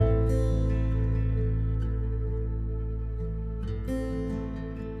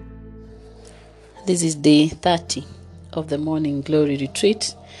This is day 30 of the Morning Glory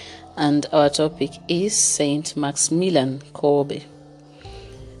Retreat, and our topic is Saint Maximilian Kolbe.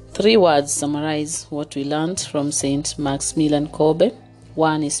 3 words summarize what we learned from Saint Maximilian Kolbe.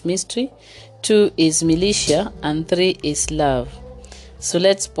 1 is mystery, 2 is militia, and 3 is love. So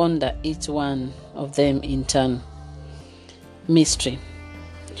let's ponder each one of them in turn. Mystery.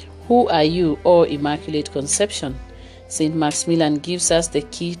 Who are you, O Immaculate Conception? Saint Maximilian gives us the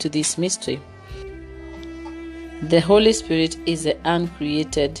key to this mystery. The Holy Spirit is the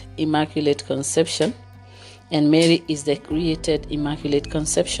uncreated Immaculate Conception, and Mary is the created Immaculate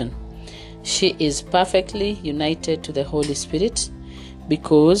Conception. She is perfectly united to the Holy Spirit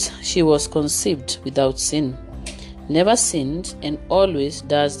because she was conceived without sin, never sinned, and always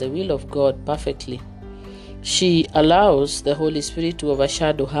does the will of God perfectly. She allows the Holy Spirit to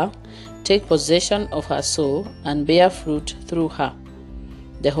overshadow her, take possession of her soul, and bear fruit through her.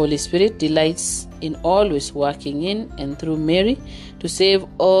 The Holy Spirit delights in always working in and through Mary to save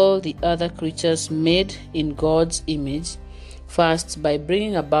all the other creatures made in God's image, first by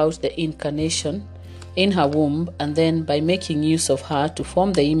bringing about the incarnation in her womb, and then by making use of her to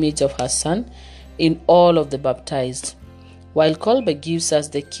form the image of her Son in all of the baptized. While Kolbe gives us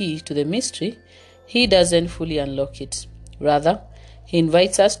the key to the mystery, he doesn't fully unlock it. Rather, he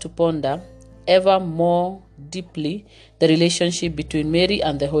invites us to ponder ever more deeply the relationship between Mary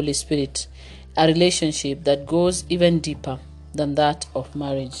and the Holy Spirit, a relationship that goes even deeper than that of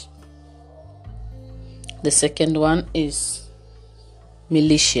marriage. The second one is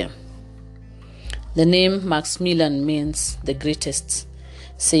Militia. The name Maximilian means the greatest.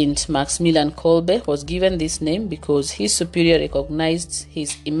 Saint Maximilian Kolbe was given this name because his superior recognized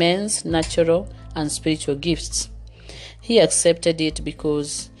his immense natural and spiritual gifts. He accepted it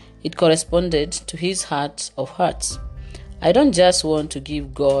because it corresponded to his heart of hearts. I don't just want to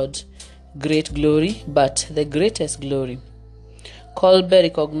give God great glory, but the greatest glory. Kolbe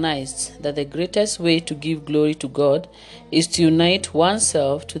recognized that the greatest way to give glory to God is to unite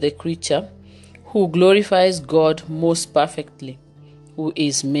oneself to the creature who glorifies God most perfectly, who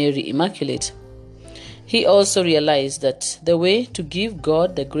is Mary Immaculate. He also realized that the way to give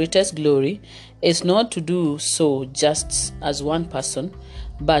God the greatest glory is not to do so just as one person,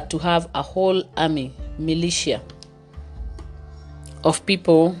 but to have a whole army, militia, of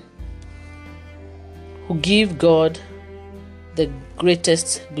people who give God the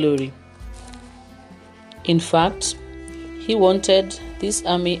greatest glory. In fact, he wanted this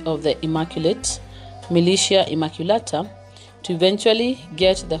army of the Immaculate, Militia Immaculata, to eventually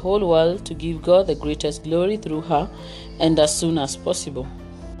get the whole world to give God the greatest glory through her, and as soon as possible.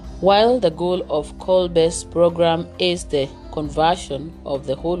 While the goal of Kolbe's program is the conversion of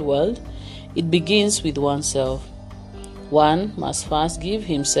the whole world, it begins with oneself. One must first give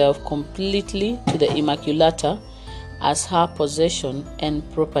himself completely to the Immaculata as her possession and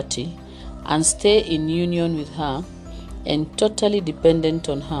property, and stay in union with her and totally dependent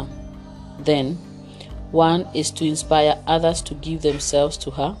on her. Then, one is to inspire others to give themselves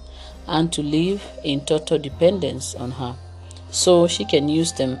to her and to live in total dependence on her, so she can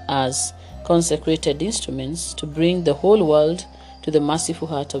use them as consecrated instruments to bring the whole world to the merciful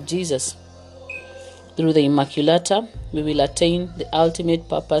heart of Jesus. Through the Immaculata, we will attain the ultimate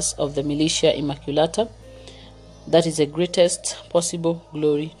purpose of the Militia Immaculata, that is the greatest possible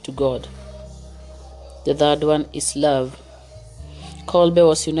glory to God. The third one is love. Kolbe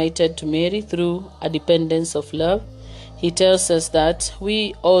was united to Mary through a dependence of love. He tells us that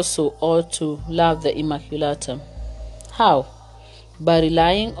we also ought to love the Immaculata. How? By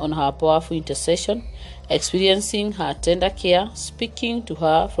relying on her powerful intercession, experiencing her tender care, speaking to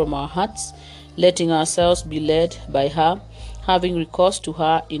her from our hearts, letting ourselves be led by her, having recourse to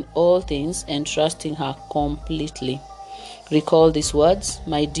her in all things, and trusting her completely. Recall these words,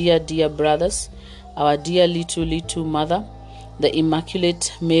 my dear, dear brothers, our dear little mother, the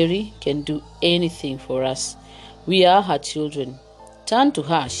Immaculate Mary can do anything for us. We are her children. Turn to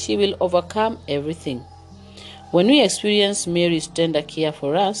her, she will overcome everything. When we experience Mary's tender care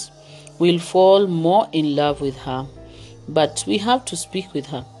for us, we'll fall more in love with her. But we have to speak with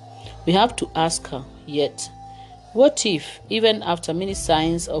her. We have to ask her, yet, what if, even after many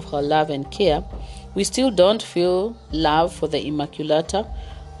signs of her love and care, we still don't feel love for the Immaculata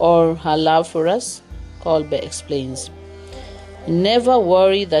or her love for us? Kolbe explains. Never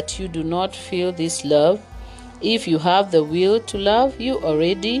worry that you do not feel this love. If you have the will to love, you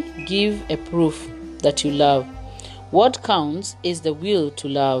already give a proof that you love. What counts is the will to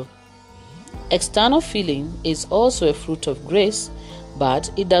love. External feeling is also a fruit of grace,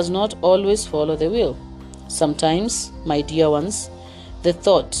 but it does not always follow the will. Sometimes, my dear ones, the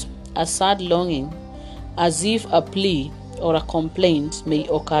thought, a sad longing, as if a plea or a complaint may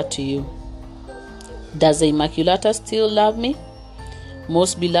occur to you. Does the Immaculata still love me?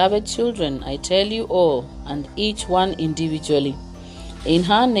 Most beloved children, I tell you all, and each one individually, in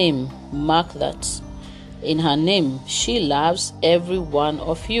her name, mark that. In her name, she loves every one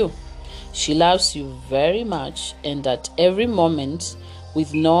of you. She loves you very much, and at every moment,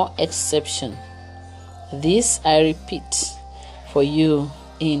 with no exception. This I repeat for you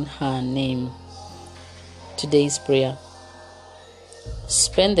in her name. Today's prayer.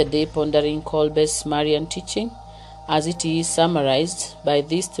 Spend the day pondering Kolbe's Marian teaching as it is summarized by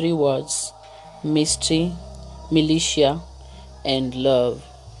these three words: mystery, militia, and love.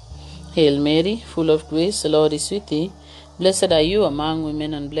 Hail Mary, full of grace, the Lord is with thee. Blessed are you among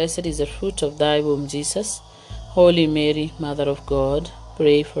women, and blessed is the fruit of thy womb, Jesus. Holy Mary, Mother of God,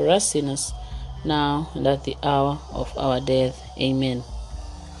 pray for us sinners, now and at the hour of our death. Amen.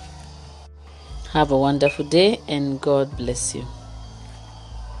 Have a wonderful day, and God bless you.